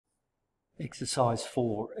exercise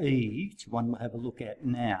 4E, which one we'll have a look at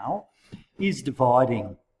now, is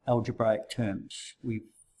dividing algebraic terms. We've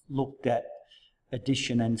looked at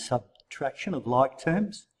addition and subtraction of like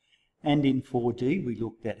terms, and in 4D we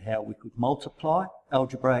looked at how we could multiply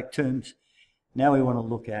algebraic terms. Now we want to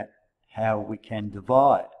look at how we can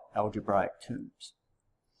divide algebraic terms.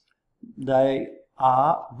 They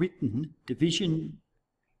are written, division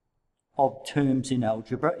of terms in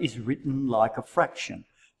algebra is written like a fraction.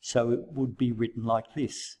 So it would be written like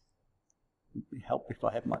this. It would help if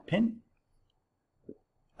I had my pen.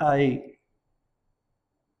 A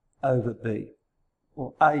over B,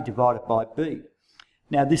 or A divided by B.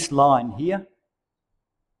 Now this line here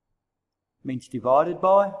means divided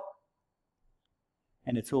by,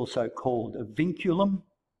 and it's also called a vinculum.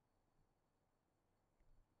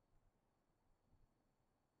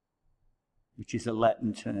 Which is a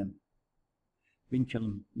Latin term.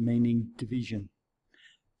 Vinculum meaning division.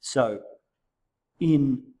 So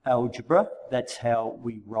in algebra, that's how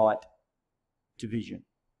we write division.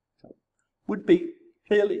 So would be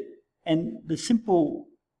fairly, and the simple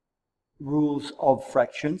rules of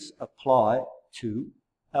fractions apply to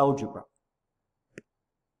algebra.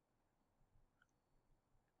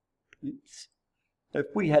 So if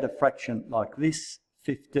we had a fraction like this,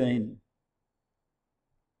 15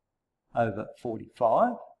 over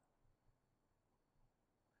 45,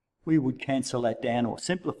 we would cancel that down or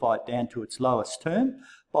simplify it down to its lowest term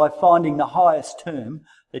by finding the highest term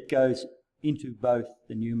that goes into both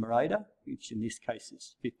the numerator, which in this case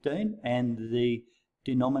is 15, and the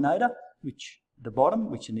denominator, the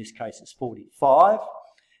bottom, which in this case is 45.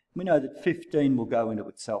 We know that 15 will go into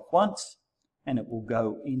itself once, and it will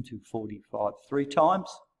go into 45 3 times.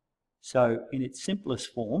 So in its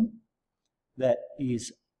simplest form, that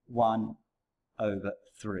is 1 over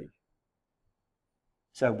 3.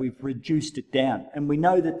 So we've reduced it down, and we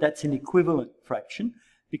know that that's an equivalent fraction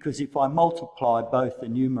because if I multiply both the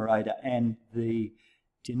numerator and the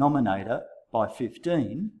denominator by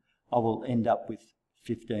 15, I will end up with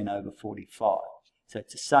 15 over 45. So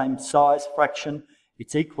it's the same size fraction,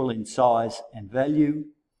 it's equal in size and value,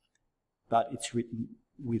 but it's written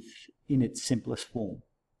in its simplest form.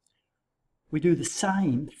 We do the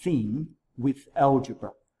same thing with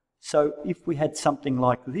algebra. So if we had something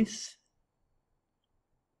like this,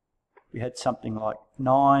 we had something like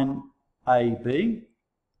 9AB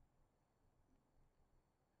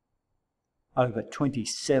over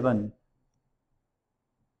 27AC.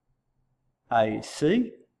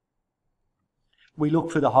 We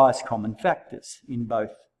look for the highest common factors in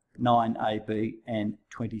both 9AB and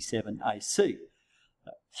 27AC.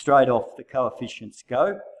 Straight off the coefficients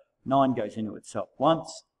go. 9 goes into itself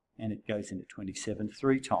once, and it goes into 27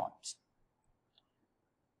 3 times.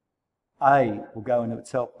 A will go into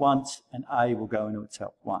itself once, and A will go into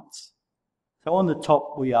itself once. So on the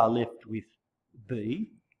top we are left with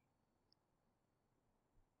B,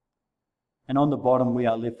 and on the bottom we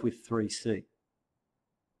are left with 3C.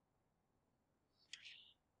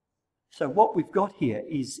 So what we've got here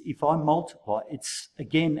is if I multiply, it's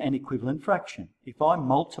again an equivalent fraction. If I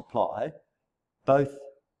multiply both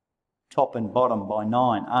top and bottom by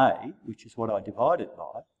 9A, which is what I divided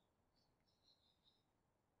by,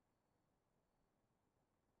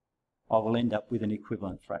 I will end up with an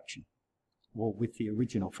equivalent fraction, or with the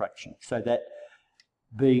original fraction. So that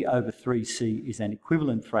B over 3C is an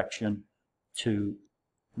equivalent fraction to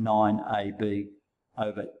 9AB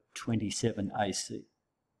over 27AC.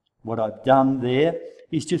 What I've done there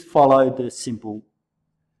is just follow the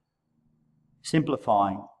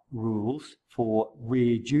simplifying rules for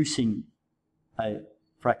reducing a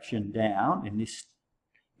fraction down, in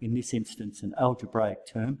this instance an algebraic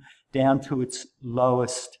term, down to its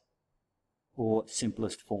lowest or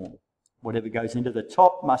simplest form. Whatever goes into the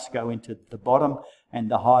top must go into the bottom,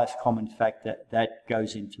 and the highest common factor, that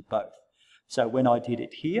goes into both. So when I did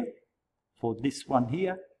it here, for this one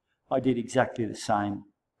here, I did exactly the same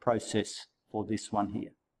process for this one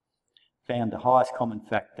here. Found the highest common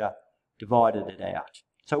factor, divided it out.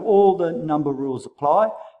 So all the number rules apply,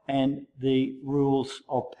 and the rules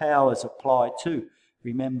of powers apply too.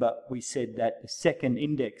 Remember, we said that the second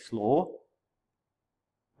index law,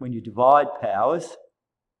 when you divide powers,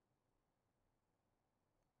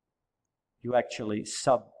 you actually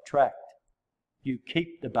subtract. You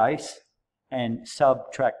keep the base and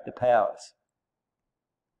subtract the powers.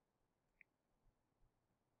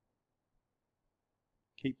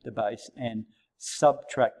 Keep the base and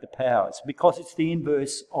subtract the powers, because it's the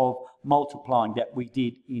inverse of multiplying that we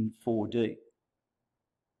did in 4D.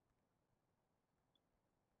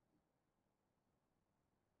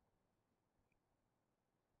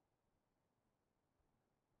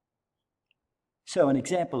 So an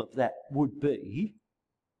example of that would be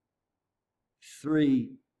 3a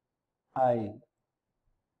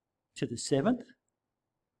to the 7th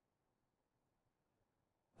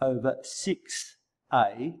over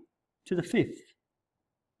 6a to the 5th.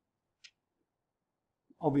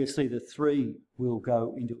 Obviously the 3 will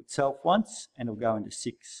go into itself once and it'll go into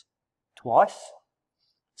 6 twice.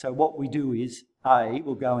 So what we do is a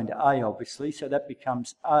will go into a, obviously, so that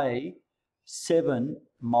becomes a 7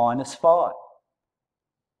 minus 5.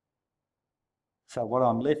 So what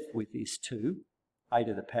I'm left with is 2, a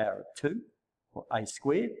to the power of 2, or a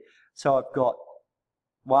squared. So I've got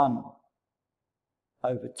 1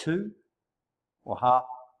 over 2, or half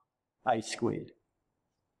a squared.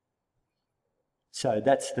 So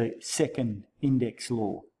that's the second index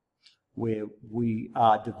law, where we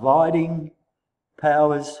are dividing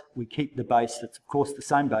powers. We keep the base that's of course the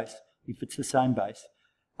same base, if it's the same base.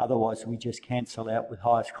 Otherwise we just cancel out with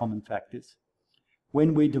highest common factors.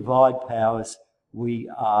 When we divide powers,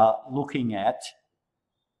 we are looking at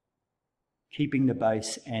keeping the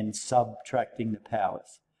base and subtracting the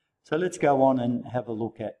powers. So let's go on and have a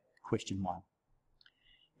look at question 1.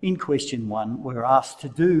 In question 1, we're asked to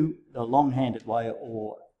do the long-handed way,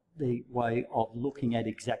 or the way of looking at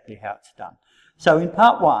exactly how it's done. So in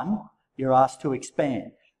part 1, you're asked to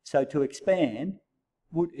expand. So to expand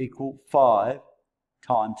would equal 5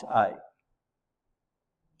 times a.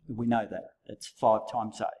 We know that. That's 5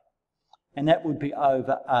 times a. And that would be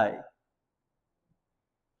over a.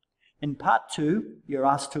 In part 2, you're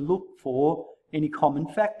asked to look for any common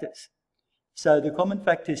factors. So the common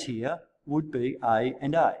factors here would be a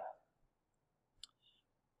and a.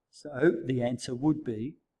 So the answer would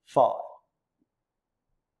be 5.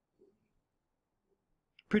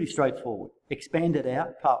 Pretty straightforward. Expand it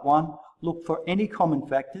out, part 1, look for any common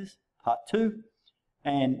factors, part 2,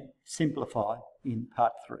 and simplify in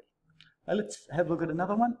part 3. Now let's have a look at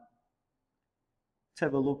another one. Let's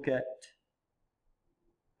have a look at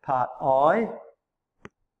part I.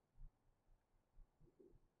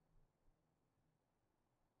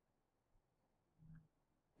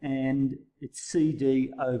 And it's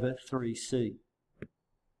CD over 3C.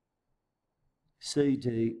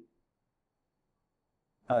 CD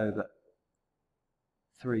over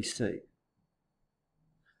 3C.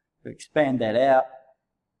 We expand that out,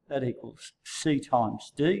 that equals C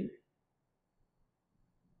times D,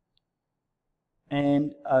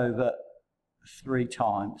 and over 3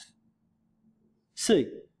 times C.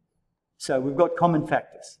 So we've got common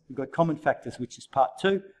factors. We've got common factors, which is part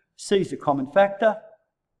 2. C is a common factor,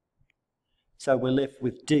 so we're left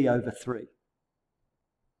with D over 3.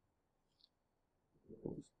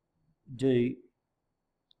 D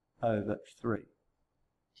over 3.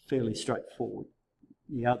 Fairly straightforward.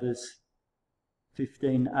 The others,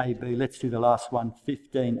 15AB, let's do the last one,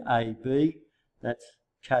 15AB, that's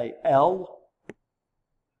KL.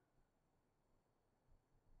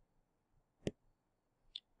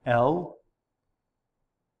 L,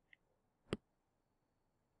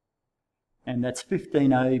 and that's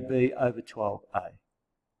 15AB over 12A.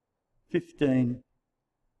 15AB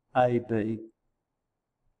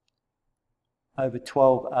over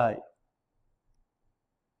 12A.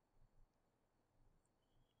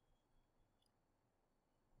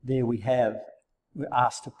 There we have, we're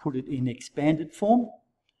asked to put it in expanded form.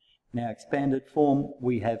 Now expanded form,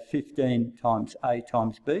 we have 15 times A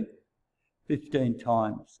times B. 15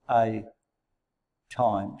 times A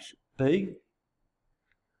times B,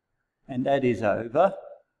 and that is over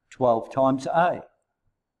 12 times A.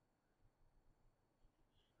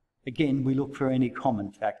 Again, we look for any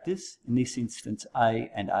common factors. In this instance,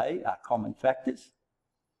 A and A are common factors.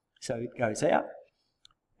 So it goes out.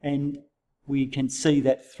 And we can see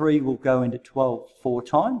that 3 will go into 12 4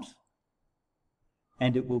 times,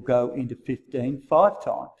 and it will go into 15 5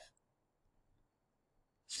 times.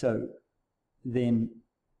 So then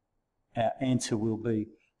our answer will be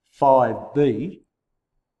 5B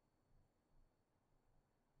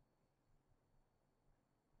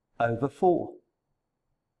over 4.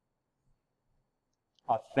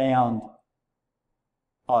 I've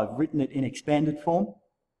written it in expanded form,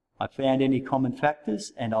 I found any common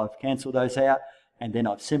factors and I've cancelled those out, and then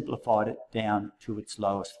I've simplified it down to its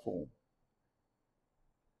lowest form.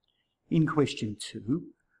 In question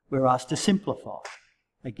 2, we're asked to simplify.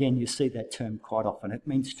 Again, you see that term quite often. It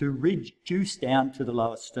means to reduce down to the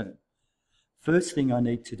lowest term. First thing I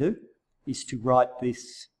need to do is to write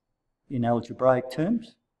this in algebraic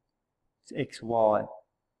terms. It's xy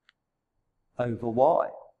over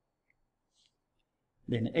y.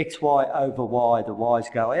 Then xy over y, the y's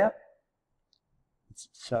go out.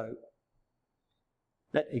 So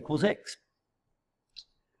that equals x.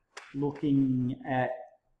 looking at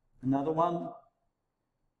another one,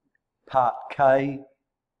 part K.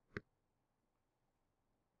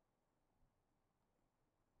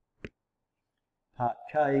 Part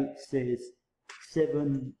K says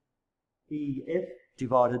 7EF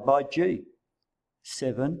divided by G.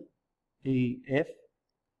 7EF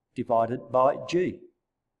divided by G.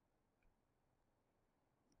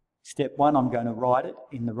 Step 1, I'm going to write it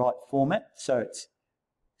in the right format. So it's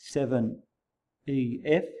 7EF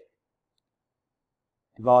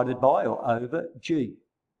divided by or over G.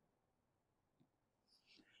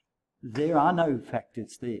 There are no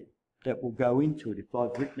factors there that will go into it. If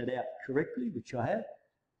I've written it out correctly, which I have,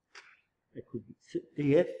 it could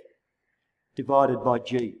be EF divided by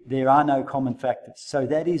G. There are no common factors. So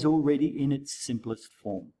that is already in its simplest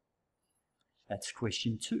form. That's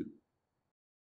question 2.